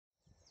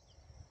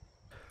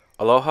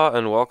Aloha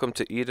and welcome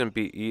to Eat and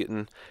Be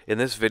Eaten. In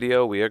this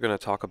video we are going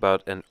to talk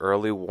about an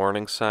early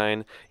warning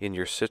sign in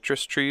your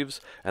citrus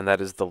trees, and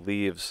that is the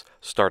leaves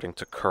starting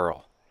to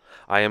curl.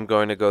 I am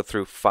going to go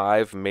through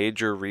 5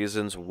 major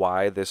reasons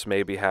why this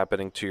may be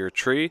happening to your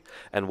tree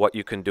and what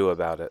you can do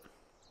about it.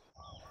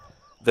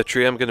 The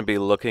tree I'm going to be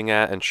looking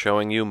at and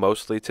showing you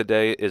mostly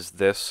today is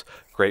this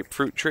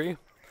grapefruit tree.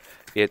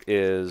 It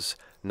is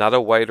not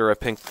a white or a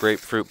pink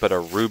grapefruit, but a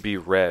ruby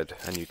red.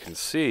 And you can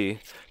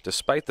see,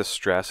 despite the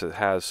stress, it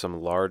has some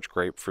large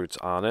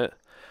grapefruits on it.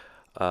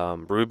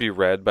 Ruby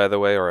red, by the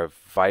way, are a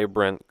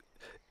vibrant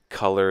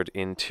colored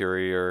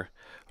interior,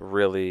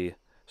 really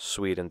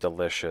sweet and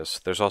delicious.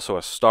 There's also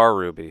a star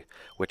ruby,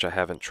 which I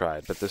haven't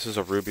tried, but this is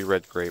a ruby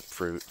red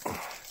grapefruit.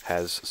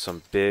 Has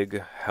some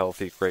big,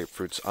 healthy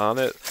grapefruits on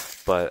it,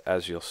 but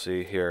as you'll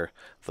see here,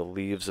 the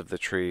leaves of the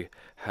tree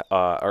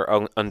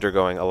are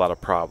undergoing a lot of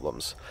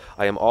problems.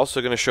 I am also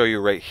going to show you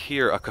right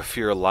here a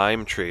kaffir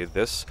lime tree.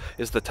 This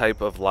is the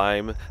type of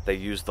lime they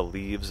use the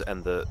leaves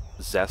and the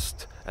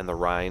zest and the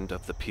rind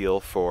of the peel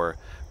for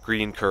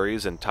green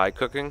curries and Thai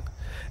cooking,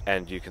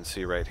 and you can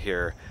see right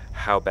here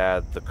how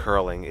bad the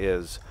curling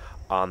is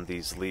on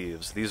these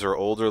leaves. These are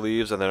older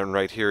leaves, and then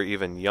right here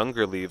even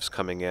younger leaves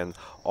coming in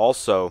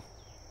also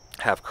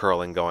have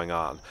curling going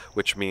on,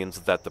 which means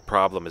that the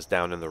problem is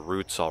down in the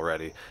roots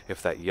already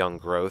if that young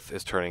growth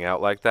is turning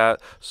out like that.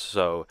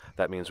 So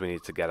that means we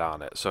need to get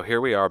on it. So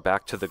here we are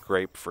back to the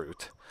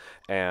grapefruit,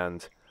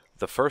 and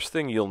the first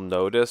thing you'll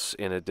notice,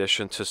 in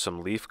addition to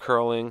some leaf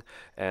curling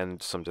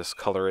and some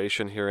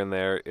discoloration here and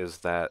there, is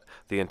that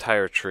the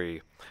entire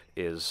tree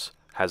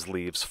has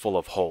leaves full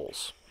of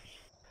holes.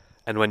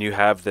 And when you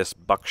have this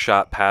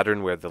buckshot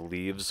pattern where the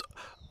leaves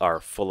are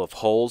full of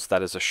holes,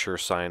 that is a sure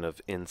sign of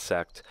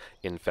insect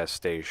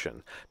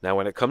infestation. Now,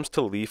 when it comes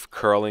to leaf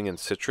curling in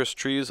citrus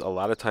trees, a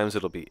lot of times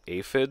it'll be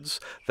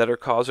aphids that are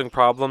causing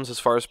problems as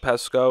far as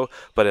pests go.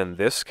 But in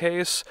this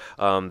case,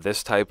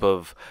 this type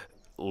of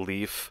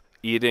leaf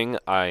eating,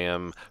 I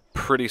am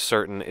pretty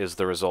certain, is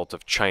the result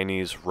of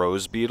Chinese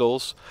rose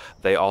beetles.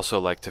 They also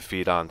like to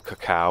feed on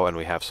cacao, and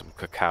we have some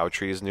cacao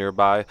trees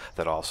nearby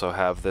that also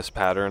have this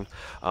pattern.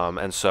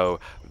 And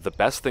so the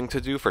best thing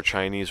to do for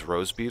Chinese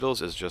rose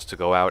beetles is just to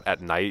go out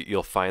at night.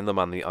 You'll find them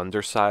on the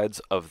undersides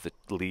of the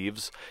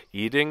leaves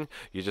eating.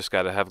 You just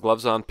got to have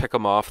gloves on, pick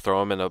them off, throw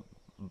them in a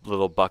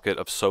little bucket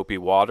of soapy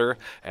water,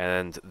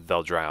 and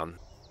they'll drown.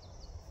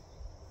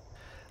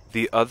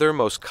 The other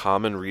most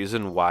common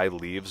reason why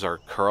leaves are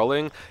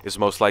curling is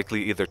most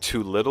likely either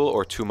too little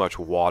or too much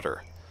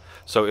water.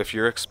 So if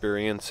you're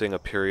experiencing a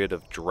period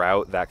of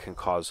drought, that can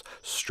cause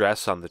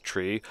stress on the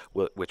tree,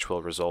 which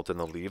will result in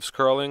the leaves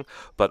curling.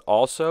 But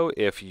also,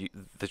 if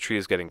the tree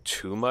is getting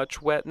too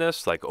much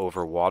wetness, like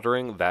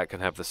overwatering, that can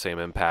have the same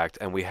impact.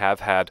 And we have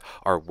had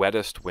our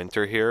wettest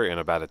winter here in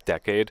about a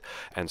decade.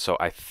 And so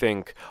I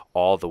think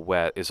all the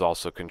wet is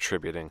also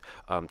contributing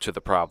to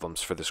the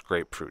problems for this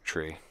grapefruit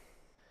tree.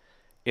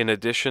 In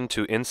addition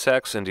to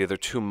insects and either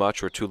too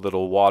much or too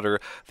little water,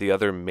 the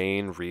other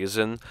main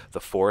reason, the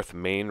fourth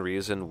main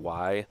reason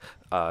why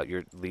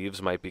your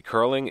leaves might be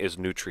curling is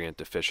nutrient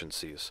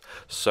deficiencies.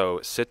 So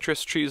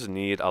citrus trees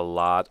need a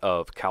lot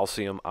of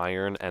calcium,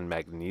 iron, and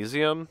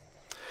magnesium.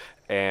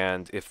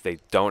 And if they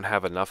don't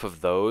have enough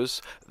of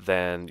those,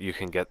 then you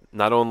can get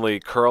not only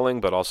curling,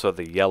 but also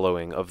the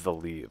yellowing of the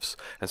leaves.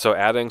 And so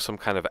adding some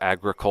kind of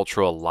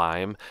agricultural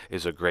lime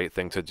is a great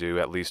thing to do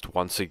at least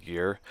once a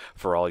year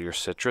for all your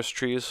citrus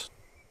trees.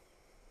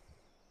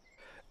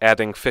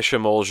 Adding fish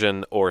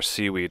emulsion or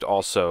seaweed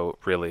also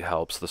really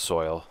helps the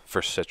soil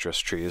for citrus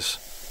trees.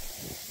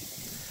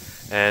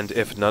 And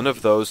if none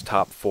of those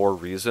top 4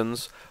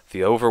 reasons, the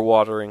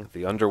overwatering,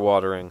 the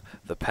underwatering,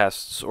 the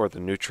pests, or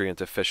the nutrient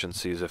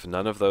deficiencies, if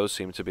none of those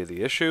seem to be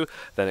the issue,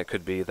 then it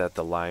could be that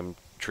the lime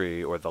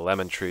tree or the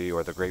lemon tree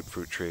or the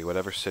grapefruit tree,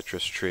 whatever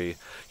citrus tree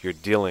you're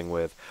dealing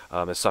with,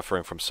 is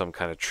suffering from some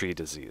kind of tree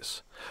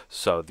disease.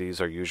 So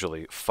these are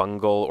usually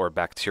fungal or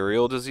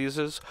bacterial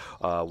diseases.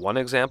 One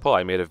example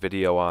I made a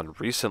video on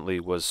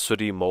recently was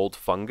sooty mold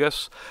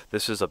fungus.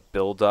 This is a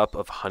buildup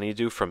of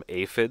honeydew from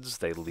aphids.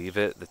 They leave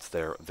it, it's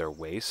their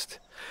waste.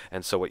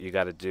 And so what you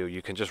got to do,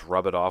 you can just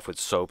rub it off with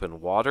soap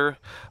and water,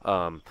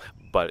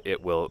 but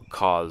it will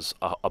cause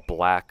a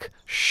black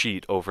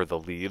sheet over the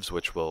leaves,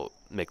 which will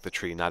make the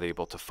tree not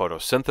able to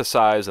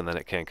photosynthesize, and then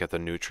it can't get the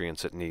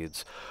nutrients it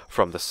needs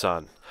from the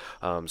sun.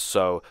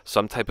 So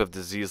some type of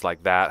disease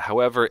like that.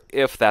 However,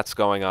 if that's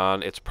going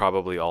on, it's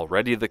probably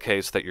already the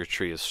case that your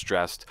tree is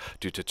stressed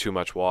due to too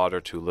much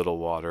water, too little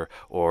water,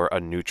 or a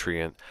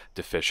nutrient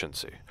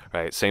deficiency,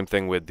 right? Same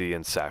thing with the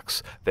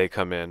insects. They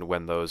come in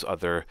when those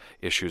other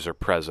issues are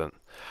present.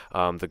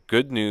 The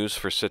good news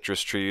for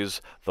citrus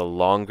trees, the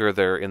longer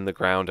they're in the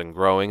ground and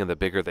growing and the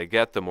bigger they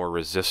get, the more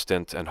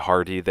resistant and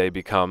hardy they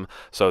become.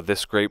 So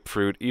this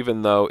grapefruit,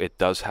 even though it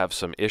does have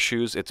some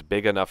issues, it's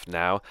big enough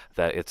now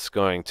that it's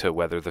going to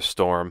weather the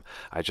storm.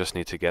 I just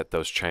need to get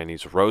those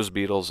Chinese rose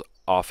beetles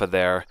off of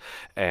there,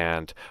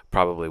 and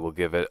probably will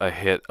give it a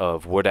hit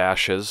of wood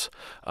ashes,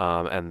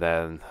 and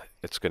then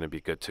it's going to be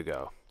good to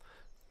go.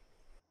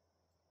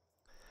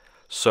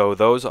 So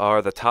those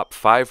are the top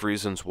 5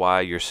 reasons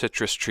why your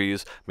citrus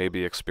trees may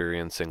be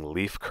experiencing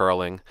leaf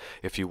curling.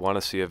 If you want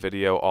to see a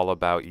video all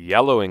about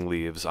yellowing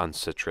leaves on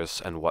citrus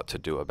and what to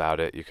do about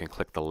it, you can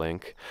click the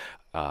link.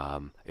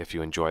 If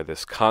you enjoy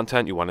this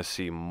content, you want to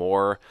see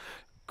more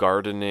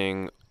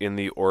gardening in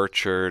the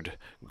orchard,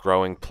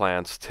 growing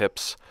plants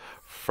tips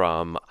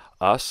from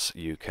us,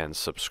 you can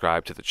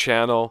subscribe to the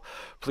channel.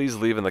 Please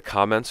leave in the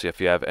comments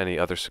if you have any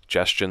other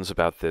suggestions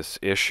about this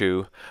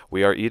issue.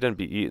 We are Eat and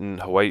Be Eaten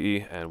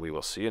Hawaii, and we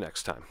will see you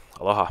next time.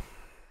 Aloha.